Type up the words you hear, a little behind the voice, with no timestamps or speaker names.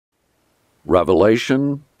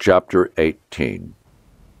Revelation chapter 18.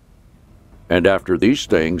 And after these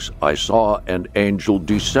things I saw an angel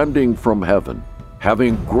descending from heaven,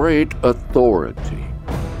 having great authority,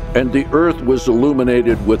 and the earth was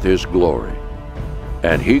illuminated with his glory.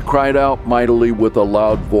 And he cried out mightily with a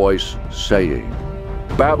loud voice, saying,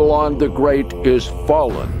 Babylon the Great is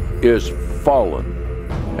fallen,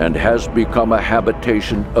 and has become a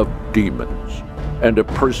habitation of demons, and a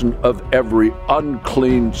prison of every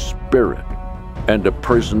unclean spirit, and a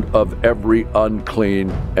prison of every unclean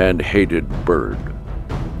and hated bird.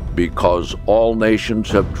 Because all nations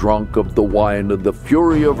have drunk of the wine of the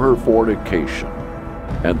fury of her fornication,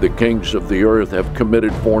 and the kings of the earth have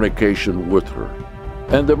committed fornication with her,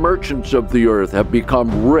 and the merchants of the earth have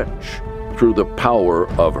become rich through the power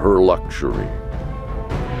of her luxury.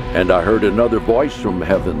 And I heard another voice from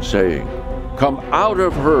heaven saying, Come out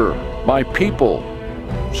of her, my people,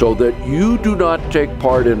 so that you do not take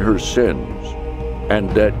part in her sins, and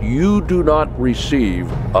that you do not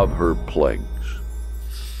receive of her plagues.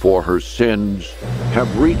 For her sins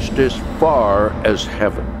have reached as far as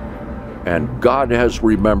heaven, and God has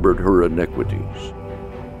remembered her iniquities.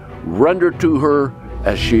 Render to her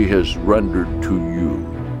as she has rendered to you,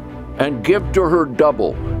 and give to her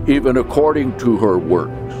double, even according to her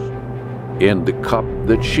works. In the cup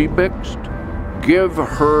that she mixed, give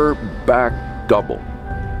her back double.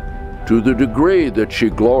 To the degree that she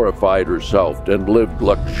glorified herself and lived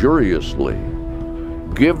luxuriously,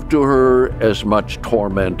 give to her as much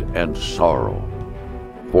torment and sorrow.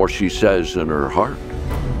 For she says in her heart,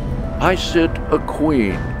 I sit a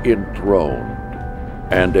queen enthroned,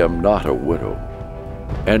 and am not a widow,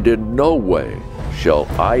 and in no way shall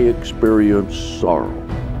I experience sorrow.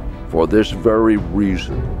 For this very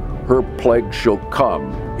reason, her plague shall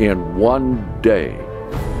come in one day,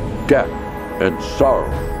 death and sorrow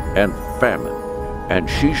and famine, and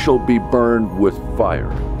she shall be burned with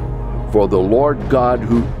fire. For the Lord God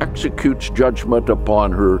who executes judgment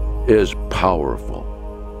upon her is powerful.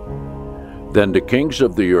 Then the kings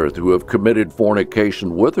of the earth who have committed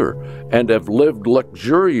fornication with her and have lived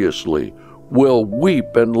luxuriously will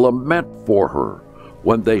weep and lament for her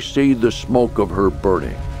when they see the smoke of her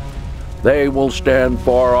burning. They will stand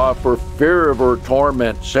far off for fear of her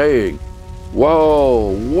torment, saying,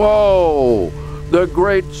 Woe, woe, the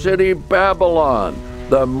great city Babylon,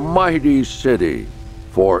 the mighty city,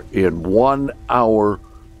 for in 1 hour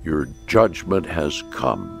your judgment has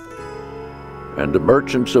come. And the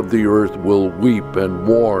merchants of the earth will weep and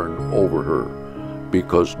mourn over her,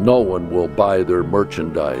 because no one will buy their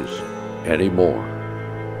merchandise anymore.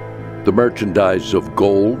 The merchandise of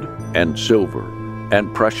gold and silver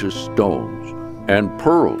and precious stones and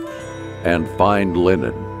pearls and fine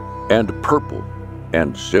linen and purple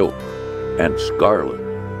and silk and scarlet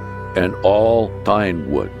and all fine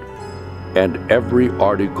wood and every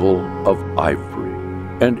article of ivory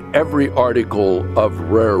and every article of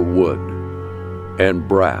rare wood and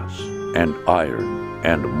brass and iron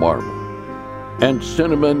and marble and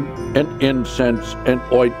cinnamon and incense and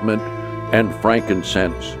ointment and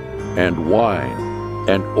frankincense and wine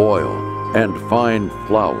and oil and fine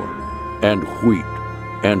flour and wheat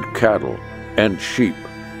and cattle and sheep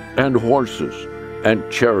and horses and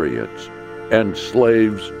chariots and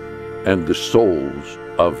slaves and the souls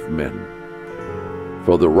of men.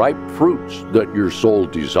 For the ripe fruits that your soul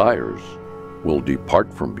desires will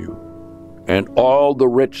depart from you, and all the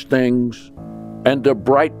rich things and the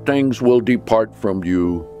bright things will depart from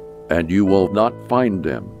you, and you will not find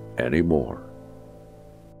them anymore.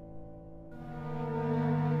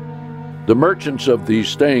 The merchants of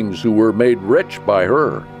these things who were made rich by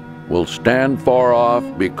her will stand far off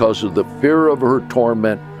because of the fear of her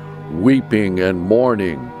torment, weeping and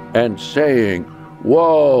mourning, and saying,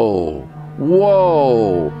 Woe,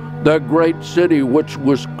 woe, the great city which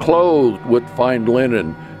was clothed with fine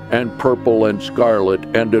linen, and purple and scarlet,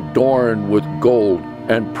 and adorned with gold,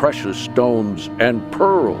 and precious stones, and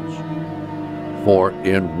pearls. For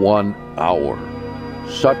in 1 hour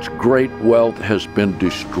such great wealth has been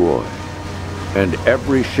destroyed. And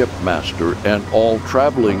every shipmaster and all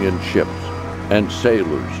traveling in ships and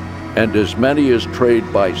sailors and as many as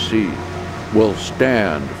trade by sea will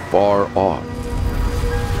stand far off.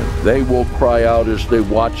 And they will cry out as they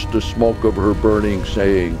watch the smoke of her burning,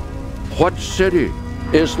 saying, What city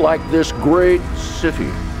is like this great city?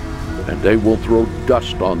 And they will throw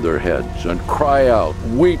dust on their heads and cry out,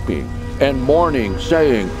 weeping and mourning,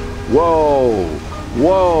 saying, Woe,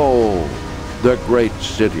 woe, the great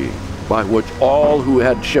city, by which all who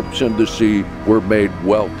had ships in the sea were made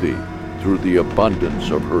wealthy through the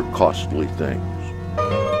abundance of her costly things.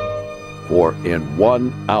 For in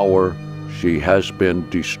 1 hour she has been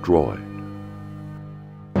destroyed.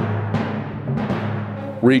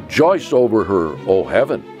 Rejoice over her, O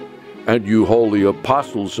heaven, and you holy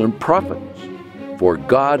apostles and prophets, for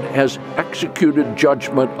God has executed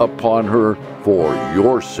judgment upon her for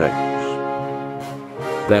your sakes.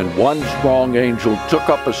 Then one strong angel took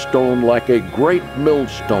up a stone like a great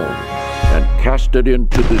millstone and cast it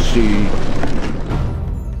into the sea,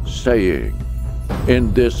 saying,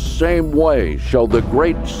 In this same way shall the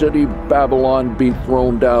great city Babylon be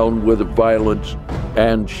thrown down with violence,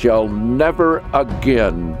 and shall never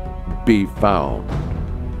again be found.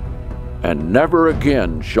 And never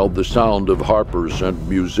again shall the sound of harpers and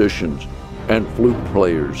musicians and flute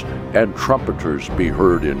players and trumpeters be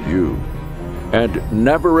heard in you. And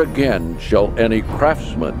never again shall any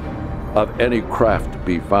craftsman of any craft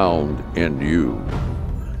be found in you.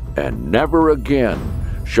 And never again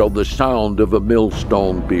shall the sound of a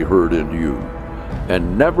millstone be heard in you.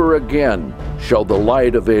 And never again shall the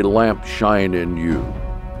light of a lamp shine in you.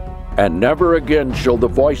 And never again shall the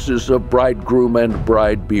voices of bridegroom and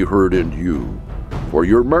bride be heard in you. For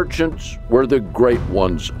your merchants were the great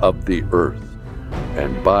ones of the earth,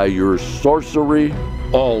 and by your sorcery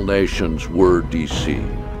all nations were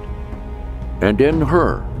deceived. And in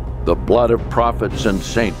her the blood of prophets and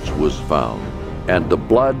saints was found, and the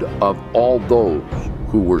blood of all those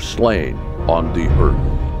who were slain on the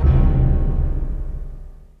earth.